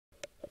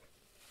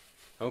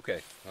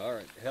Okay, all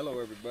right. Hello,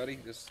 everybody.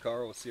 This is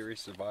Carl with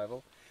Serious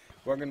Survival.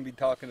 What we're going to be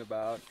talking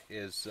about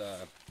is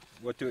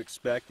what to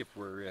expect if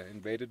we're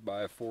invaded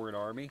by a foreign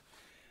army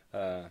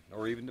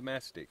or even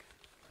domestic.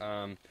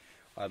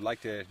 I'd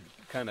like to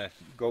kind of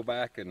go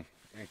back and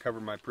cover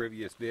my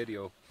previous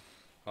video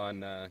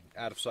on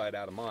out of sight,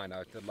 out of mind.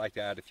 I'd like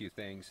to add a few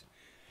things.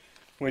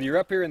 When you're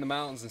up here in the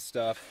mountains and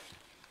stuff,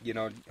 you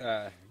know,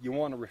 you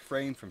want to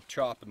refrain from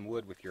chopping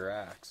wood with your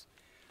axe.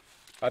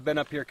 I've been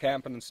up here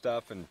camping and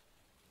stuff,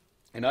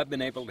 and I've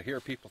been able to hear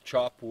people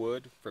chop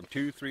wood from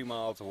 2-3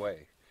 miles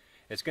away.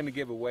 It's going to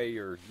give away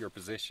your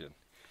position.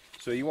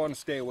 So you want to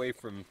stay away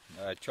from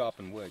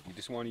chopping wood. You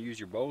just want to use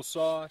your bow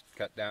saw,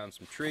 cut down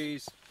some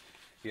trees,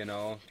 you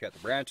know, cut the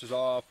branches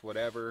off,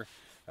 whatever.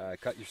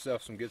 Cut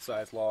yourself some good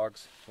sized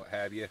logs, what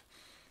have you.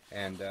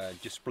 And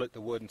just split the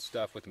wood and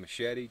stuff with a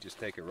machete. Just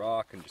take a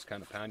rock and just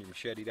kind of pound your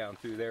machete down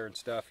through there and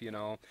stuff, you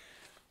know.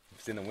 If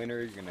it's in the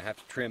winter, you're going to have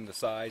to trim the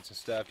sides and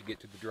stuff to get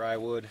to the dry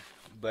wood.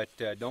 But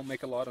don't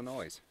make a lot of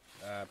noise.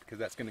 Because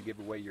that's going to give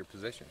away your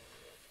position.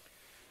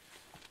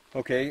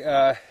 Okay,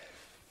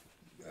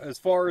 as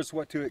far as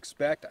what to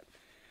expect,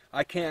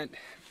 I can't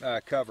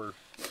cover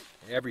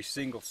every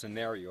single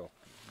scenario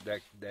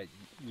that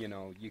you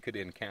know you could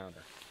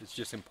encounter. It's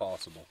just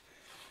impossible.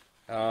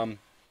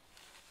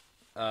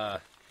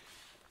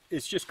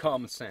 It's just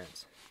common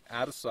sense.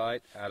 Out of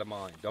sight, out of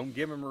mind. Don't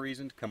give them a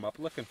reason to come up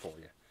looking for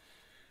you.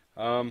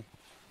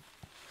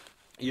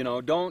 You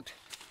know, don't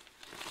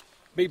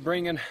be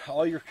bringing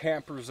all your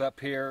campers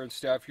up here and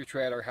stuff, your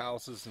trailer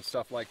houses and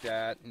stuff like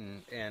that,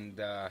 and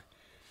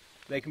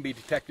they can be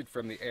detected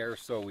from the air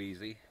so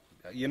easy.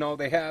 You know,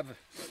 they have,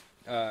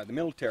 the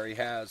military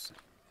has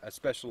a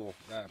special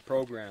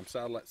program,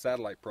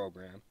 satellite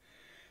program,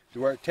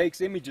 where it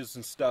takes images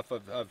and stuff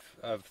of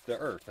the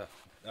earth,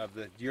 of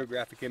the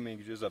geographic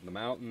images of the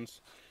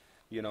mountains,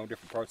 you know,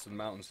 different parts of the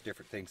mountains,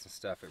 different things and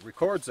stuff. It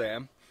records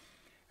them.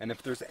 And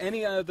if there's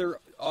any other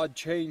odd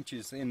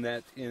changes in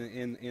that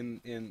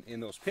in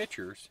those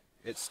pictures,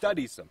 it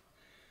studies them.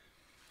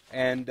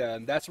 And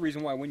that's the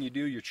reason why when you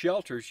do your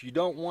shelters, you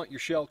don't want your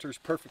shelters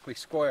perfectly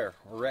square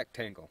or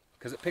rectangle,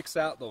 because it picks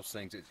out those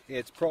things.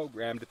 It's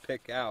programmed to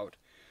pick out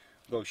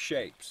those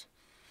shapes,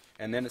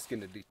 and then it's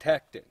going to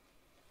detect it,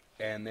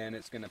 and then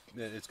it's going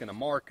to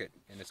mark it,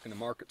 and it's going to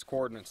mark its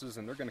coordinates,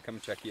 and they're going to come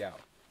and check you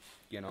out,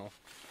 you know.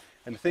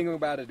 And the thing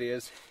about it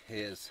is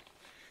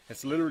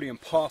it's literally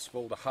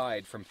impossible to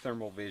hide from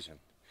thermal vision.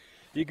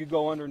 You could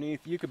go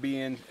underneath, you could be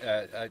in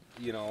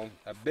you know,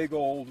 a big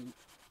old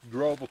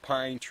grove of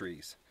pine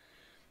trees,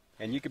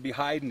 and you could be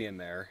hiding in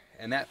there,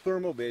 and that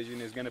thermal vision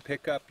is going to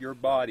pick up your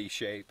body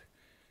shape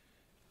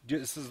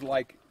just as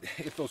like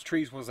if those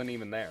trees wasn't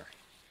even there,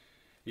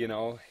 you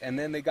know. And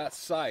then they got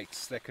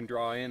sights that can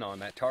draw in on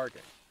that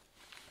target,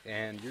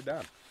 and you're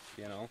done,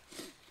 you know.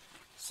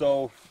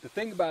 So the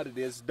thing about it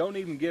is, don't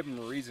even give them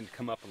a reason to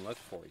come up and look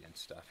for you and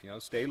stuff. You know,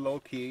 stay low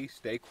key,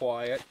 stay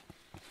quiet.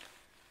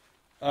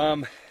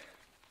 So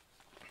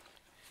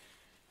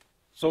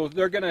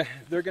they're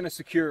gonna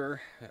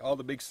secure all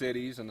the big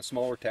cities and the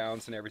smaller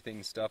towns and everything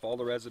and stuff, all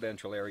the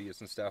residential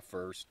areas and stuff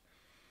first.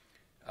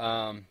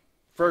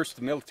 First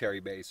the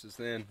military bases,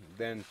 then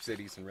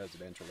cities and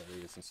residential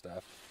areas and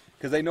stuff,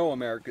 because they know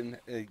American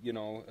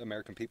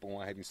people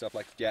want having stuff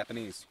like the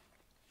Japanese.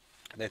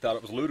 They thought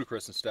it was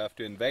ludicrous and stuff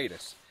to invade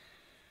us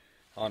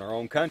on our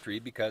own country,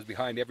 because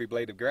behind every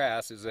blade of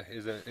grass is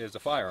a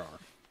firearm,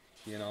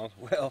 you know.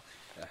 Well,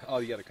 all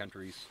the other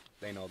countries,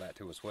 they know that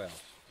too as well.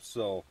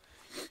 So,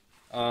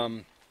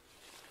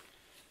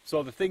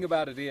 so the thing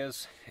about it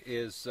is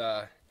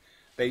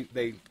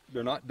they're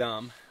not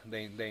dumb.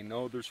 They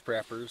know there's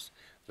preppers.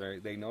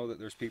 They know that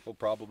there's people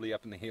probably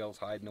up in the hills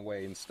hiding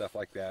away and stuff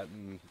like that,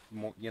 and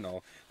you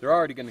know, they're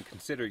already going to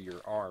consider you're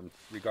armed,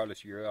 regardless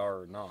if you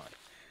are or not.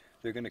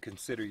 They're going to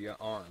consider you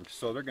armed,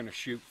 so they're going to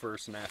shoot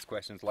first and ask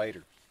questions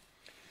later.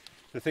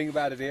 The thing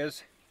about it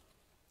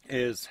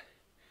is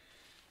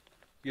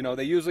you know,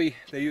 they use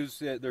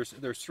there's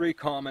 3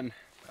 common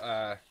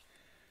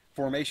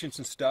formations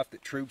and stuff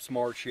that troops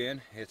march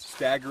in. It's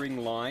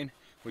staggering line,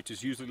 which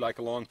is usually like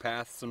along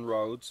paths and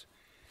roads,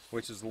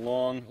 which is a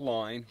long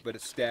line, but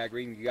it's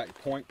staggering. You got your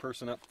point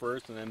person up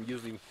first, and then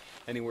usually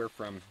anywhere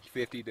from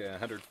 50 to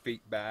 100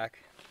 feet back,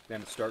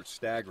 then it starts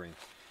staggering.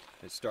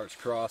 It starts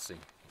crossing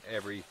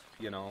every,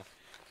 you know,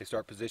 they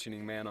start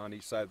positioning men on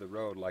each side of the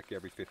road like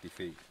every 50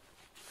 feet.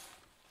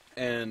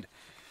 And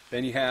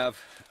then you have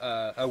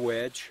a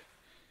wedge,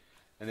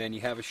 and then you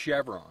have a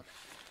chevron.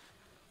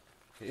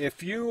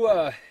 If you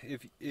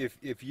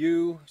if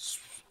you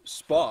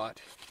spot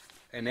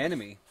an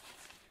enemy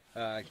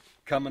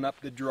coming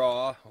up the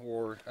draw,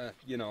 or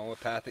you know, a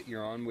path that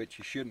you're on, which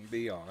you shouldn't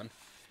be on,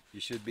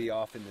 you should be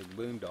off in the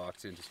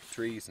boondocks, into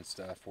trees and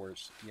stuff, where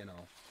it's, you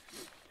know,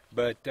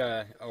 but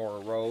or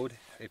a road,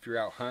 if you're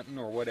out hunting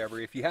or whatever.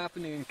 If you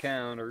happen to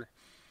encounter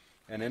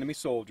an enemy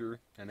soldier,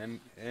 an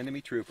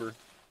enemy trooper,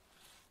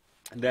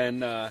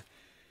 then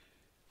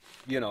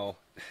you know,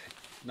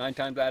 9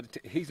 times out of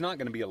 10, he's not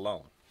going to be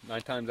alone.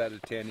 9 times out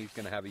of 10, he's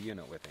going to have a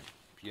unit with him.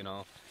 You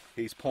know,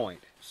 he's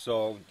point,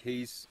 so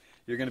he's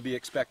you're going to be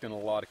expecting a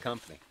lot of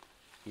company,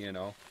 you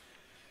know.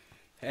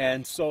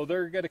 And so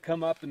they're going to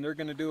come up and they're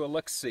going to do a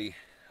look-see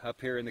up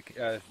here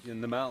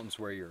in the mountains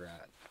where you're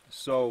at.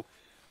 So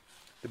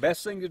the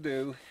best thing to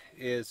do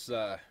is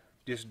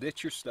just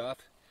ditch your stuff.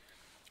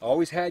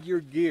 Always had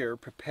your gear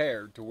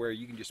prepared to where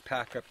you can just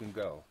pack up and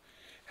go.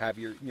 Have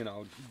your, you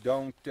know,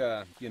 don't,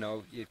 you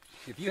know,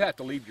 if you have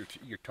to leave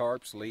your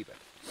tarps, leave it,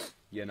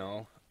 you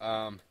know.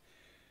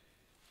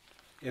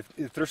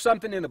 If there's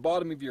something in the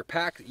bottom of your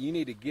pack that you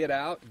need to get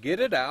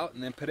it out,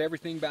 and then put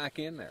everything back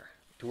in there,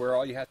 to where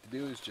all you have to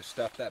do is just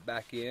stuff that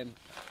back in,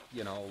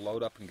 you know,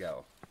 load up and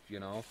go, you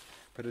know,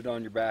 put it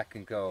on your back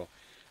and go.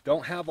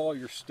 Don't have all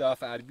your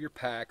stuff out of your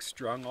pack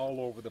strung all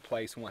over the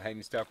place and what have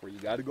you, stuff where you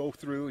got to go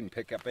through and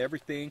pick up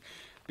everything,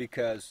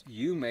 because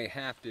you may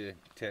have to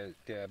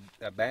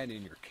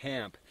abandon your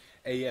camp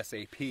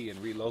ASAP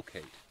and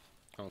relocate,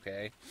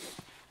 okay?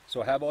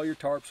 So have all your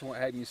tarps and what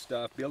have you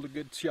stuff, build a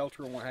good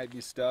shelter and what have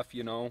you stuff,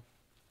 you know,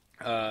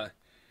 to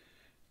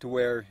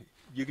where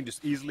you can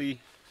just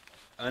easily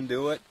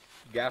undo it,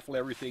 gaffle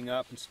everything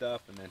up and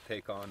stuff, and then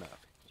take on up,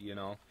 you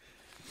know.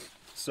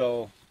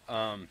 So,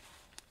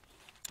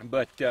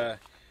 but the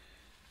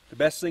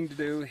best thing to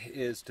do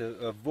is to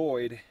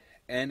avoid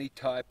any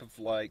type of,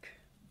 like,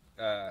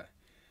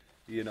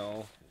 you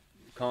know,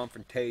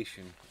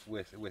 confrontation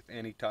with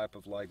any type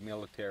of, like,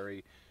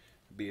 military,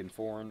 being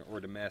foreign or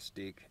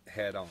domestic,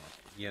 head on,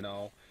 you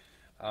know.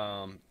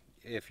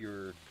 If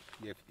you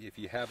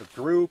have a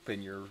group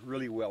and you're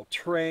really well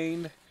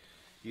trained,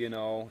 you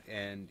know,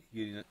 and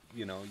you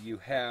know you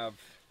have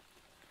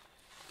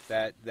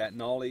that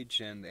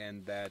knowledge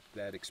and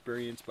that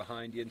experience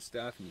behind you and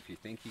stuff, and if you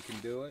think you can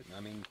do it, I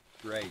mean,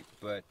 great.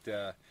 But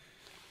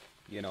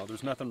you know,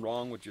 there's nothing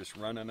wrong with just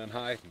running and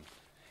hiding,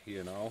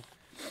 you know,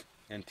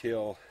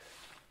 until,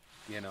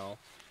 you know,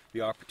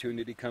 the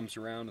opportunity comes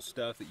around and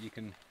stuff that you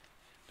can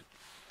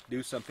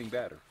do something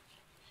better,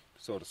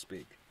 so to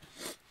speak.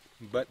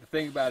 But the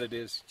thing about it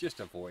is, just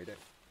avoid it,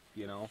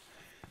 you know.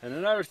 And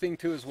another thing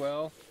too as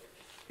well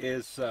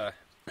is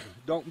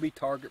don't be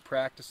target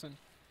practicing.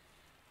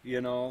 You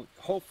know,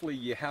 hopefully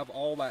you have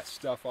all that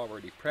stuff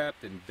already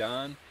prepped and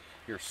done.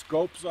 Your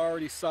scope's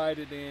already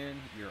sighted in.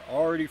 You're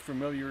already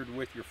familiar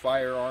with your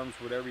firearms,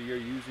 whatever you're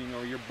using,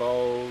 or your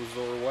bows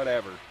or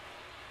whatever.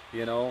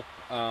 You know,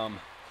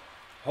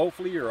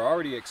 hopefully you're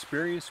already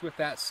experienced with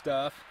that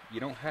stuff. You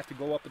don't have to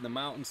go up in the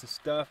mountains and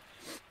stuff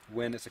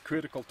when it's a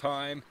critical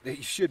time that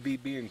you should be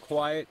being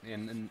quiet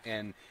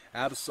and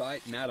out of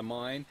sight and out of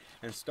mind,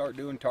 and start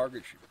doing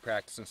target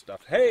practice and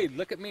stuff. Hey,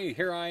 look at me,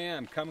 here I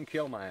am, come and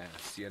kill my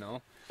ass, you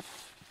know.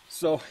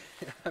 So,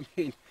 I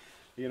mean,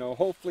 you know,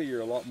 hopefully you're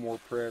a lot more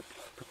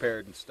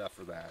prepared and stuff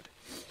for that.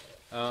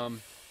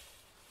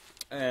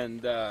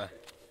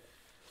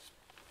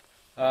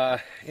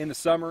 In the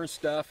summer and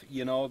stuff,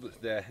 you know,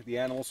 the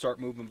animals start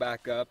moving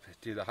back up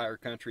to the higher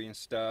country and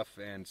stuff,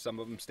 and some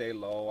of them stay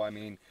low. I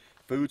mean,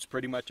 food's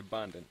pretty much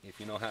abundant if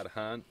you know how to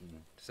hunt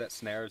and set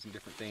snares and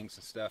different things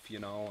and stuff, you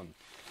know,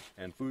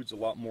 and food's a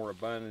lot more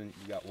abundant.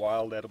 You got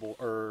wild edible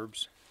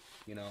herbs,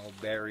 you know,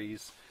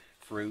 berries,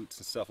 fruits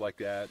and stuff like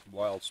that,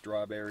 wild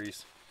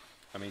strawberries.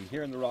 I mean,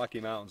 here in the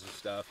Rocky Mountains and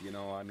stuff, you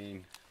know, I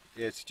mean,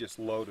 it's just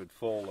loaded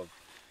full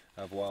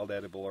of wild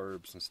edible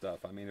herbs and stuff.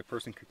 I mean, a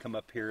person could come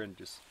up here and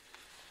just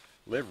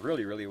live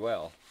really, really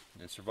well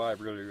and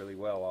survive really, really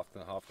well off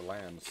the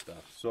land and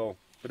stuff. So,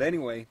 but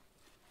anyway,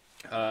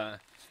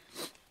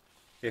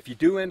 if you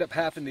do end up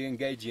having to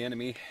engage the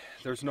enemy,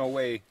 there's no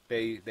way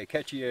they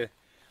catch you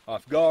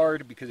off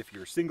guard, because if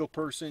you're a single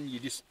person, you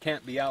just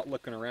can't be out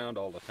looking around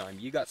all the time.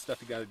 You got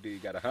stuff you got to do. You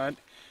got to hunt.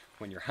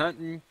 When you're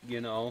hunting,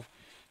 you know,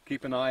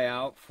 keep an eye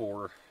out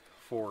for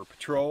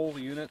patrol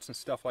units and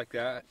stuff like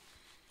that.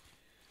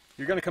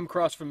 You're going to come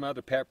across from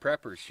other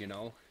preppers, you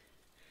know.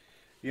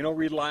 You know,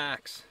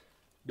 relax.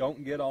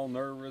 Don't get all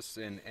nervous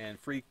and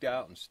freaked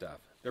out and stuff.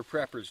 They're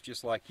preppers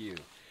just like you.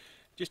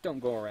 Just don't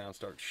go around and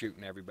start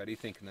shooting everybody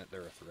thinking that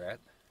they're a threat.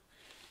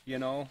 You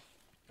know,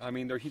 I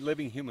mean, they're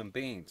living human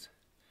beings.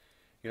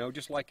 You know,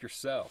 just like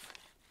yourself.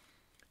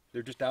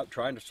 They're just out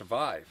trying to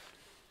survive.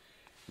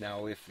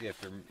 Now, if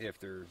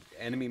they're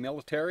enemy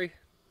military,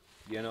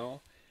 you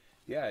know,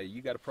 yeah,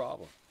 you got a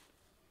problem.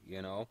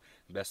 You know,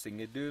 the best thing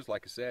to do is,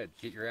 like I said,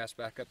 get your ass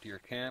back up to your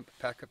camp,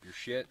 pack up your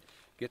shit,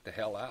 get the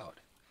hell out.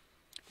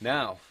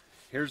 Now,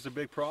 here's the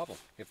big problem.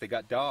 If they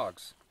got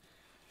dogs,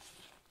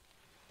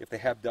 if they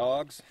have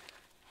dogs,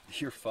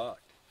 you're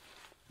fucked.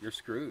 You're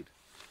screwed.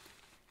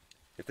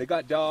 If they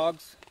got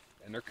dogs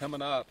and they're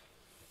coming up,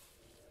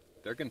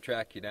 they're going to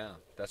track you down.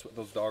 That's what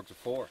those dogs are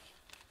for.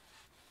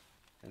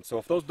 And so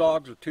if those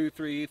dogs are 200,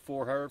 300,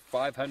 400,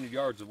 500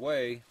 yards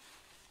away,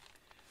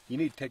 you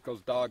need to take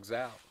those dogs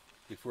out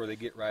before they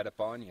get right up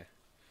on you.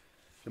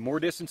 The more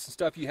distance and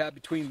stuff you have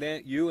between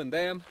you and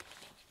them,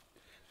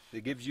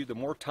 it gives you the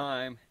more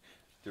time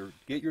to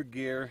get your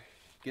gear,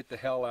 get the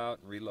hell out,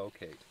 and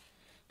relocate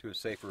to a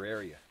safer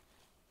area.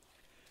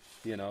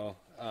 You know,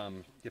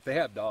 if they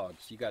have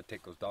dogs, you got to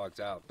take those dogs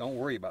out. Don't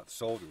worry about the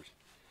soldiers.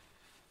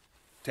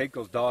 Take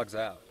those dogs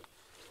out,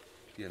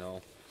 you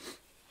know.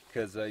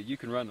 because you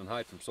can run and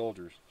hide from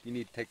soldiers. You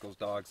need to take those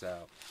dogs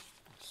out.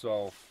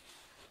 So,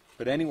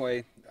 but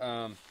anyway,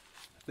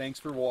 thanks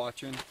for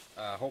watching.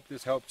 I hope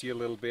this helped you a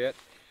little bit.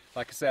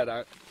 Like I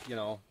said, you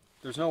know,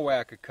 there's no way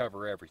I could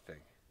cover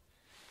everything.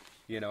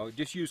 You know,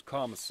 just use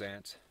common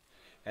sense.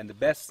 And the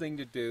best thing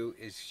to do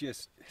is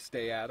just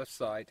stay out of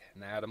sight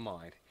and out of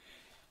mind.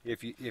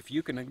 If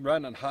you can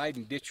run and hide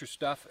and ditch your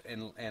stuff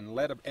and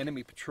let an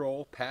enemy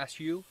patrol pass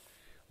you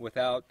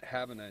without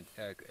having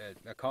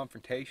a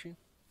confrontation,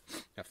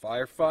 a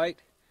firefight,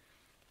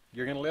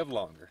 you're going to live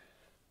longer.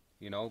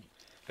 You know,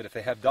 but if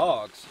they have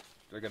dogs,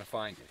 they're going to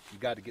find you. You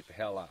got to get the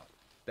hell out.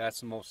 That's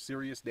the most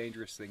serious,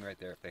 dangerous thing right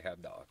there if they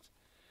have dogs.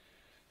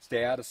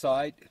 Stay out of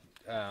sight.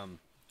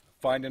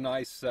 Find a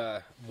nice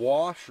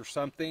wash or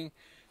something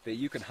that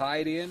you can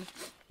hide in.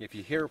 If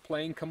you hear a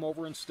plane come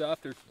over and stuff,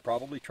 they're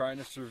probably trying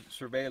to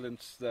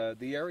surveillance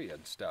the area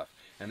and stuff.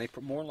 And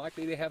more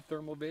likely they have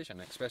thermal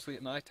vision, especially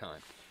at nighttime.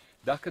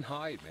 Duck and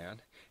hide, man.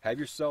 Have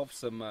yourself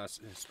some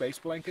space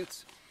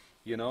blankets.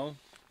 You know,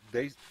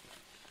 they're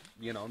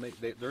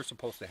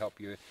supposed to help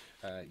you.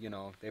 You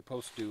know, they're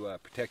supposed to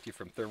protect you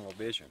from thermal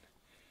vision.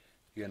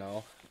 You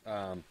know,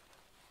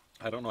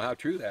 I don't know how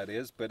true that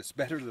is, but it's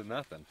better than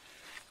nothing.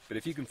 But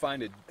if you can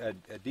find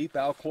a deep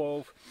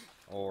alcove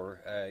or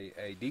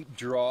a deep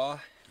draw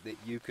that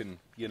you can,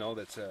 you know,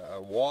 that's a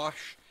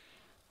wash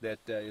that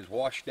is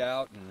washed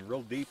out and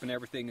real deep and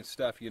everything and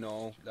stuff, you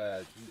know,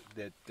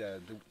 that the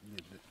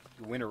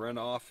winter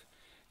runoff,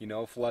 you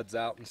know, floods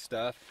out and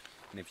stuff.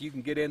 And if you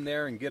can get in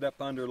there and get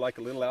up under like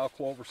a little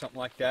alcove or something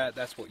like that,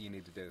 that's what you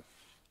need to do.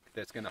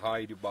 That's going to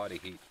hide your body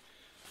heat,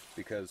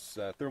 because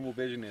thermal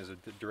vision is a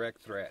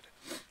direct threat.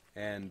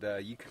 And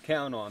you can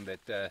count on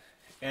that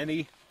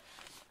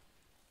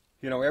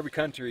you know, every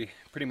country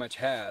pretty much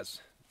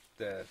has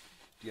the,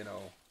 you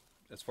know,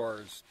 as far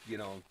as, you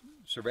know,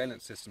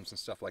 surveillance systems and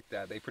stuff like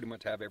that, they pretty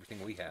much have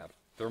everything we have.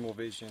 Thermal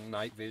vision,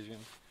 night vision,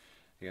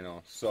 you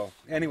know. So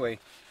anyway,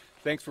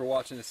 thanks for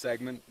watching this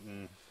segment,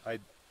 and I'm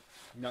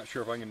not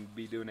sure if I'm going to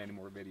be doing any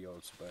more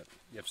videos, but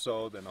if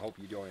so, then I hope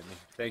you join me.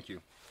 Thank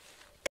you.